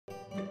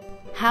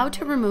How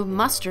to remove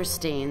mustard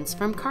stains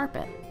from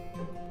carpet.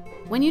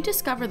 When you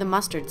discover the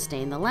mustard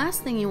stain, the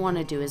last thing you want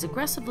to do is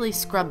aggressively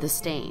scrub the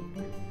stain.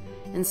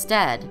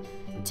 Instead,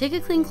 take a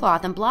clean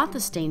cloth and blot the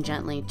stain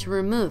gently to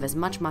remove as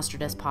much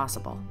mustard as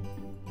possible.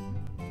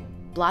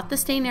 Blot the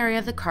stain area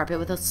of the carpet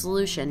with a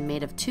solution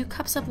made of 2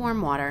 cups of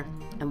warm water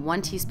and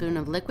 1 teaspoon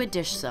of liquid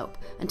dish soap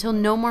until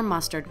no more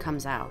mustard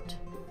comes out.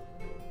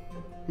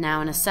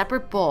 Now in a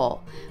separate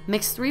bowl,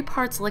 mix 3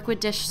 parts liquid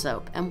dish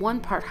soap and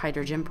 1 part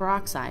hydrogen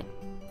peroxide.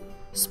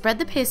 Spread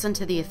the paste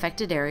onto the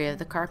affected area of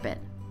the carpet.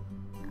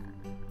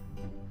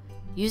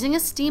 Using a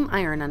steam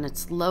iron on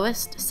its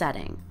lowest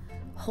setting,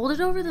 hold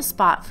it over the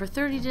spot for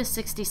 30 to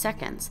 60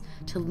 seconds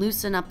to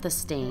loosen up the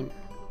stain.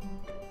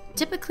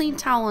 Dip a clean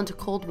towel into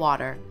cold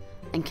water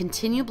and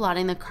continue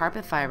blotting the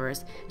carpet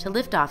fibers to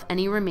lift off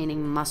any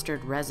remaining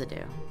mustard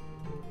residue.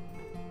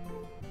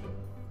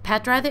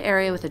 Pat dry the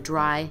area with a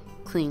dry,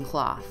 clean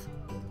cloth.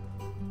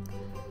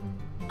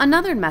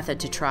 Another method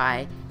to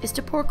try is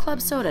to pour club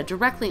soda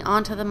directly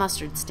onto the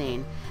mustard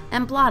stain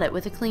and blot it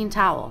with a clean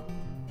towel.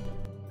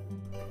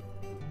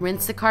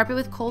 Rinse the carpet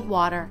with cold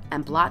water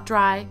and blot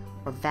dry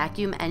or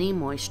vacuum any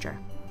moisture.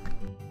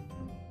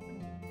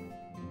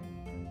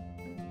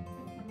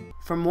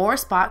 For more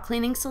spot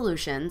cleaning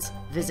solutions,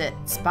 visit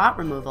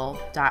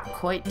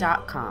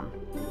spotremoval.coit.com.